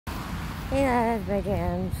Hey guys, my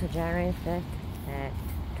jam. So January 5th at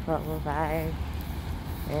 12:05,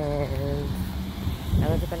 and I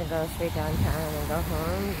was gonna go straight downtown and go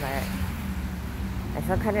home, but I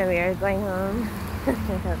felt kind of weird going home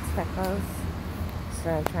without Speckles,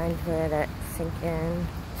 so I'm trying to let it sink in.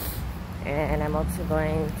 And I'm also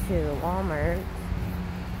going to Walmart,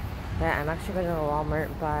 but I'm actually going to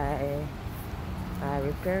Walmart by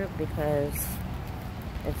Rupert because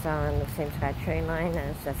it's on the same SkyTrain line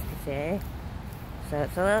as SPCA. So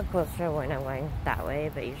it's a little closer when I'm going that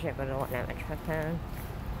way, but usually I go to one at Metrotown.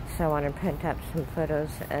 So I want to print up some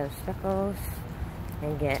photos of Speckles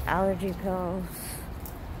and get allergy pills,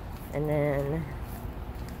 and then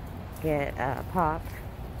get pop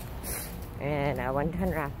and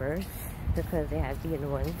 1-ton wrappers because they have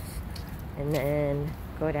vegan ones, and then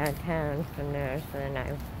go downtown from there. So then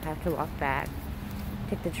I have to walk back,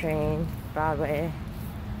 take the train, Broadway,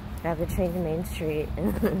 grab the train to Main Street,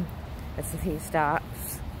 and that's a few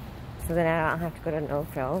stops. So then I don't have to go to No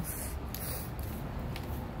Frills.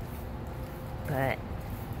 But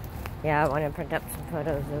yeah, I want to print up some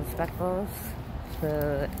photos of Speckles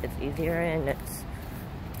so it's easier and it's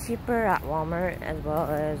cheaper at Walmart, as well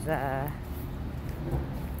as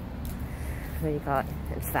what do you call it?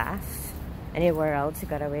 It's fast. Anywhere else you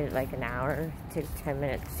gotta wait like an hour. It takes 10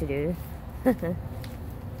 minutes to do.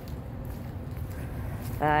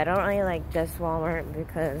 I don't really like this Walmart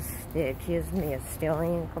because they accused me of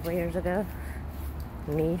stealing a couple years ago.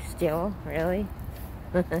 Me steal, really?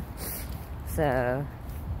 So,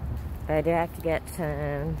 but I do have to get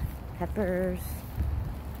some peppers.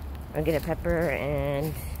 I'll get a pepper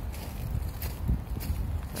and,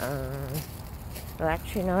 well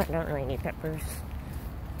actually no, I don't really need peppers.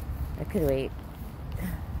 I could wait,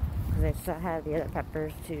 because I still have the other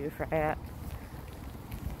peppers to fry up.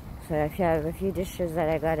 So I have a few dishes that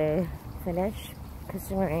I gotta finish, because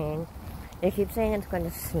of rain. They keep saying it's going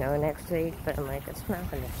to snow next week, but I'm like, it's not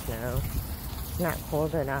going to snow. It's not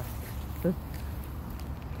cold enough.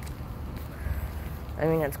 I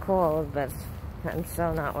mean, it's cold, but I'm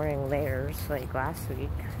still not wearing layers like last week.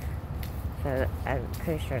 So I'm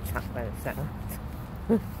pretty sure it's not going to snow.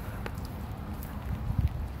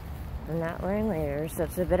 I'm not wearing layers, so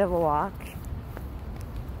it's a bit of a walk.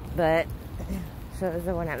 But so is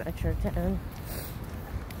the one at Metrotown.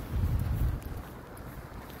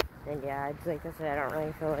 And yeah, it's like I said, I don't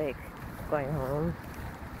really feel like going home.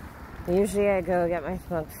 Usually I go get my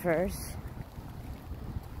smokes first.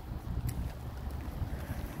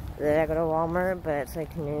 Then I go to Walmart, but it's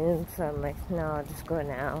like noon, so I'm like, no, I'll just go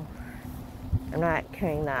now. I'm not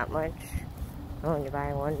carrying that much. I'm only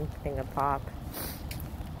buying one thing of pop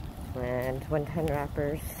and 1-ton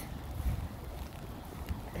wrappers.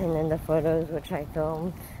 And then the photos, which I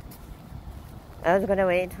filmed. I was gonna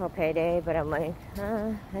wait until payday, but I'm like,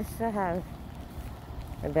 I still have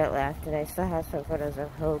a bit left, and I still have some photos of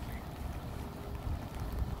Hope.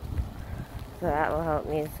 So that will help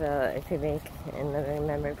me, so I could make another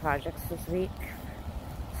memory projects this week.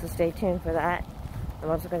 So stay tuned for that. I'm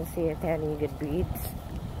also gonna see if they have any good beads.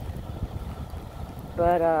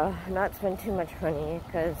 But not spend too much money,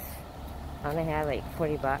 because I only have like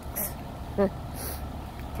 40 bucks.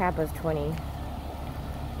 Tab was 20.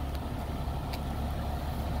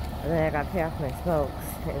 And then I got to pay off my smokes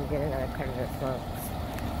and get another credit of smokes.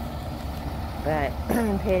 But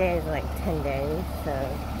payday is like 10 days, so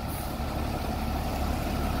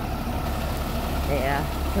yeah.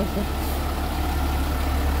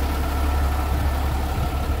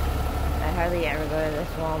 I hardly ever go to this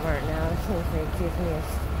Walmart now since they accuse me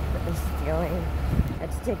of stealing. I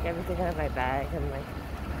just take everything out of my bag. I'm like,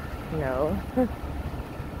 no.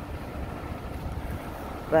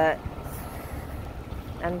 But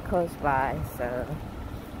I'm close by, so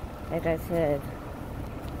like I said,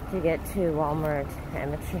 to get to Walmart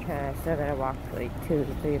and Metrotown, I still gotta walk like 2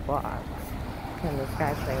 to 3 blocks from the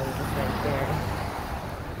SkyTrain just right there.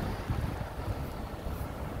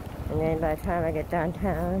 And then by the time I get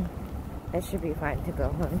downtown, I should be fine to go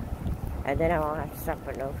home. And then I won't have to stop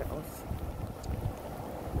at No Frills.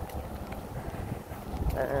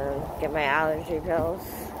 Get my allergy pills.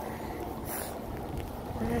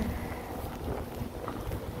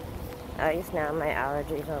 At least now my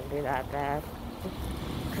allergies won't be that bad,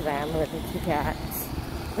 because I am allergic to cats.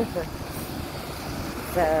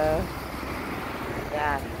 So,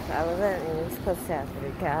 yeah, I wasn't even supposed to have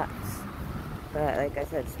 3 cats. But like I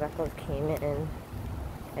said, Speckles came in,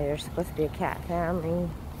 and you're supposed to be a cat family.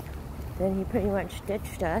 Then he pretty much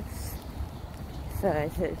ditched us. So I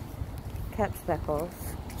just kept Speckles.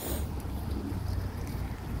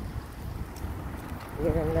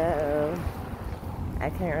 Even though I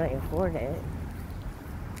can't really afford it.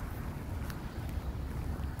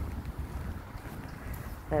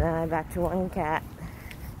 But then I'm back to one cat.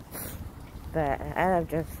 But I love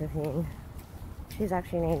Josephine. She's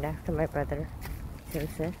actually named after my brother,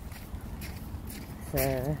 Joseph.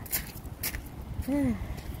 So,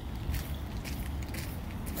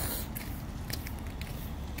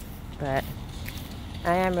 but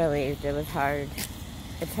I am relieved. It was hard.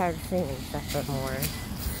 It's hard seeing stuff more.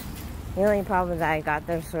 The only problem is that I got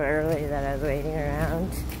there so early that I was waiting around.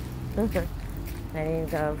 I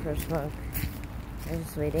didn't go for a smoke. I was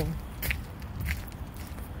just waiting.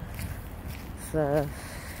 So,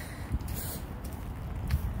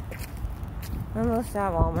 almost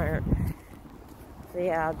at Walmart. So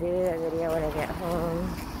yeah, I'll do a video when I get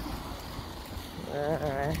home.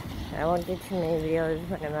 I won't do too many videos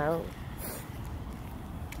when I'm out.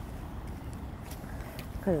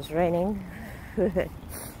 Because it's raining.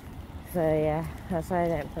 So yeah, that's why I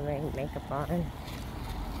didn't put my makeup on.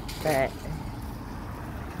 But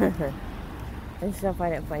I still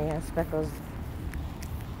find it funny how Speckles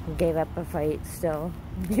gave up a fight still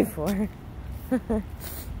before.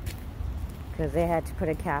 Because they had to put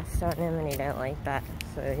a cast on him and he didn't like that.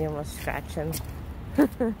 So he almost scratched him.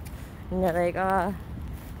 And they're like, oh,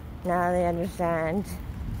 now they understand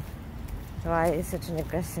why he's such an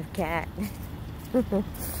aggressive cat.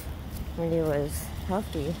 When he was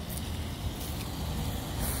healthy.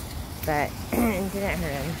 But it didn't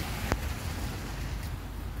hurt him.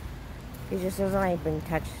 He just doesn't like being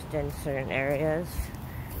touched in certain areas.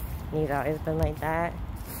 He's always been like that.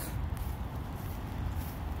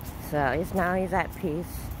 So at least now he's at peace.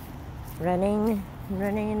 Running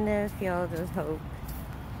in the field with Hope.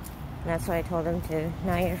 And that's why I told him to.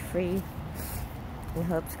 Now you're free. And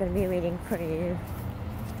Hope's gonna be waiting for you.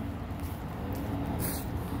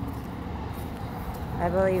 I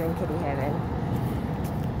believe in kitty heaven.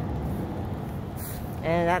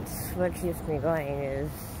 And that's what keeps me going is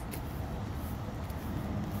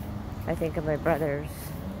I think of my brothers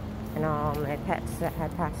and all my pets that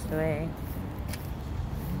had passed away.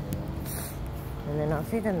 And then I'll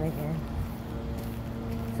see them again.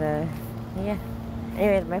 So, yeah.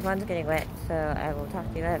 Anyway, my phone's getting wet, so I will talk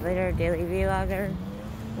to you about later. Daily vlogger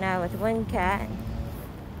now with one cat.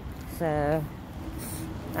 So,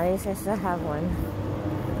 at least I still have one.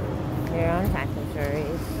 Here on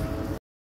Hastings.